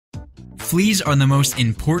Fleas are the most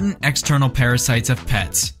important external parasites of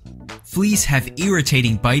pets. Fleas have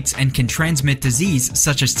irritating bites and can transmit disease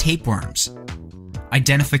such as tapeworms.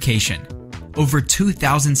 Identification: over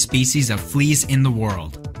 2,000 species of fleas in the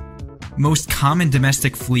world. Most common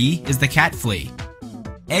domestic flea is the cat flea.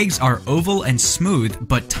 Eggs are oval and smooth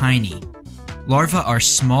but tiny. Larvae are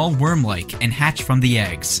small worm-like and hatch from the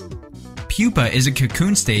eggs. Pupa is a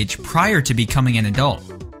cocoon stage prior to becoming an adult.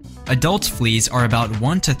 Adult fleas are about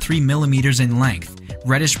 1 to 3 millimeters in length,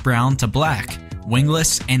 reddish-brown to black,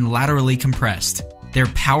 wingless and laterally compressed. Their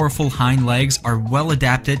powerful hind legs are well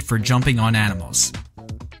adapted for jumping on animals.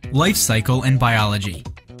 Life cycle and biology.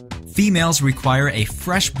 Females require a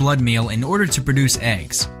fresh blood meal in order to produce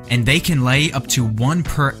eggs, and they can lay up to 1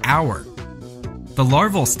 per hour. The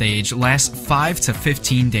larval stage lasts 5 to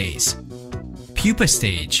 15 days. Pupa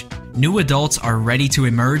stage. New adults are ready to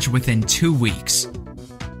emerge within 2 weeks.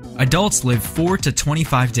 Adults live 4 to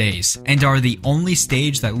 25 days and are the only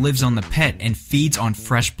stage that lives on the pet and feeds on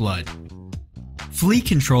fresh blood. Flea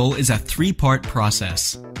control is a 3-part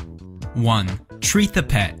process. 1. Treat the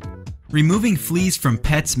pet. Removing fleas from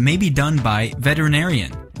pets may be done by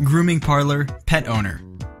veterinarian, grooming parlor, pet owner.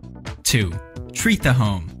 2. Treat the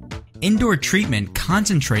home. Indoor treatment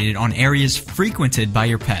concentrated on areas frequented by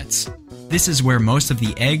your pets. This is where most of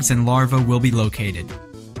the eggs and larvae will be located.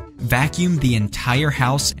 Vacuum the entire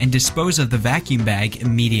house and dispose of the vacuum bag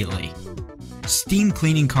immediately. Steam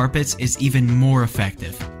cleaning carpets is even more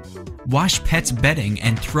effective. Wash pets' bedding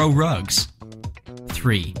and throw rugs.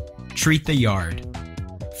 3. Treat the yard.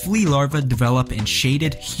 Flea larvae develop in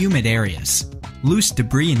shaded, humid areas. Loose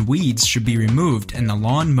debris and weeds should be removed and the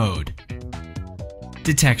lawn mowed.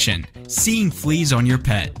 Detection: seeing fleas on your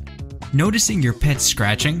pet. Noticing your pet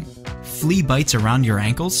scratching? Flea bites around your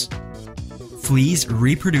ankles? Fleas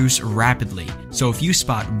reproduce rapidly, so if you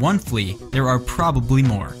spot one flea, there are probably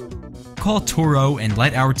more. Call Toro and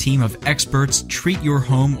let our team of experts treat your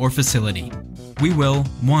home or facility. We will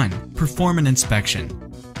 1. Perform an inspection.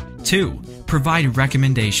 2. Provide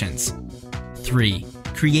recommendations. 3.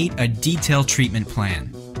 Create a detailed treatment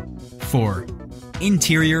plan. 4.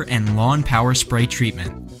 Interior and lawn power spray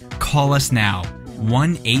treatment. Call us now.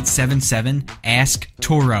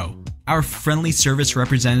 1-877-ASK-TORO. Our friendly service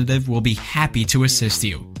representative will be happy to assist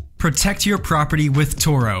you. Protect your property with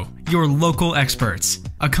Toro, your local experts,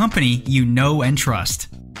 a company you know and trust.